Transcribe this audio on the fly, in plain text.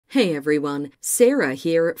Hey everyone, Sarah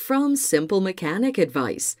here from Simple Mechanic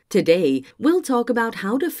Advice. Today, we'll talk about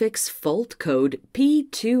how to fix fault code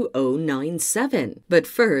P2097. But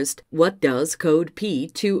first, what does code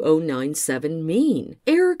P2097 mean?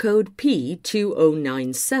 Error code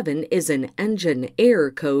P2097 is an engine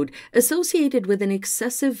error code associated with an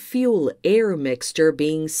excessive fuel-air mixture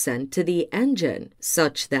being sent to the engine,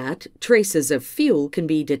 such that traces of fuel can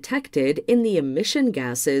be detected in the emission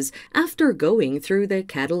gases after going through the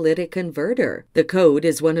catalytic converter. The code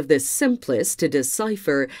is one of the simplest to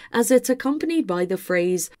decipher as it's accompanied by the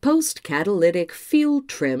phrase post-catalytic fuel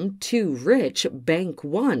trim too rich bank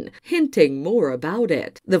 1, hinting more about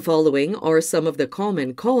it. The following are some of the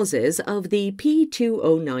common causes of the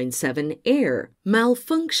P2097 error.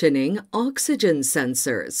 Malfunctioning oxygen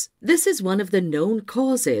sensors. This is one of the known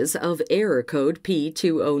causes of error code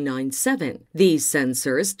P2097. These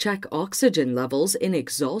sensors check oxygen levels in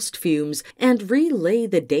exhaust fumes and relay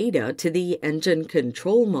the data to the engine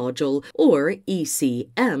control module, or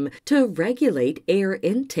ECM, to regulate air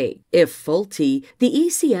intake. If faulty, the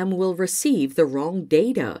ECM will receive the wrong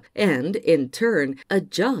data and, in turn,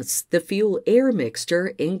 adjust the fuel-air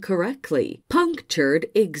mixture incorrectly. Punctured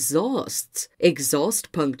exhausts.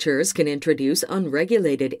 Exhaust punctures can introduce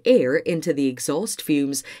unregulated air into the exhaust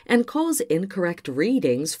fumes and cause incorrect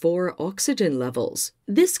readings for oxygen levels.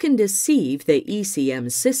 This can deceive the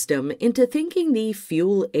ECM system into thinking the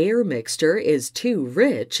fuel-air mixture is too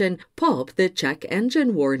rich and pop the check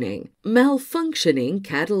engine warning. Malfunctioning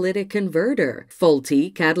catalytic converter. Faulty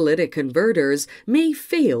catalytic converters may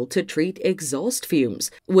fail to treat exhaust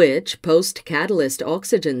fumes, which post-catalyst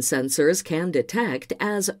oxygen sensors can detect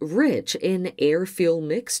as rich in air-fuel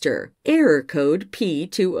mixture. Error code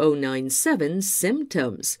P2097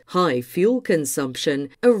 symptoms: high fuel consumption,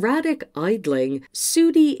 erratic idling,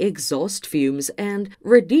 sooty exhaust fumes, and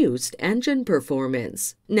reduced engine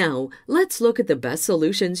performance. Now, let's look at the best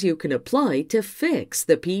solutions you can apply to fix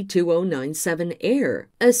the P2097 error.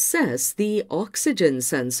 Assess the oxygen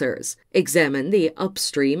sensors. Examine the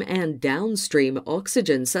upstream and downstream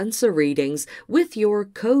oxygen sensor readings with your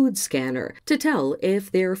code scanner to tell if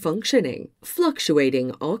they're functioning.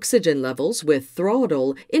 Fluctuating oxygen levels with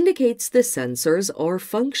throttle indicates the sensors are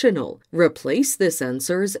functional. Replace the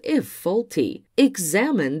sensors if faulty.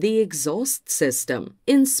 Examine the exhaust system.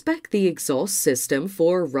 Inspect the exhaust system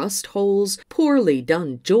for rust holes, poorly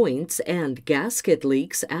done joints, and gasket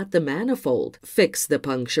leaks at the manifold. Fix the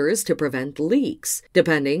punctures to prevent leaks.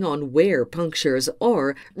 Depending on where punctures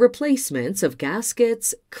are, replacements of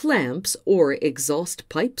gaskets, clamps, or exhaust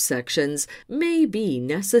pipe sections may be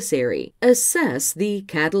necessary. Assess the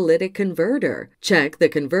catalytic converter. Check the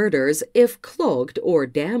converters if clogged or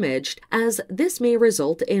damaged, as this may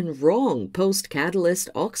result in wrong post-catalyst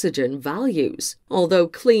oxygen values. Although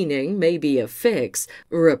cleaning may be a fix,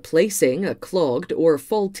 replacing a clogged or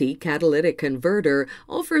faulty catalytic converter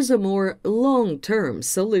offers a more long-term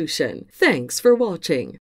solution. Thanks for watching.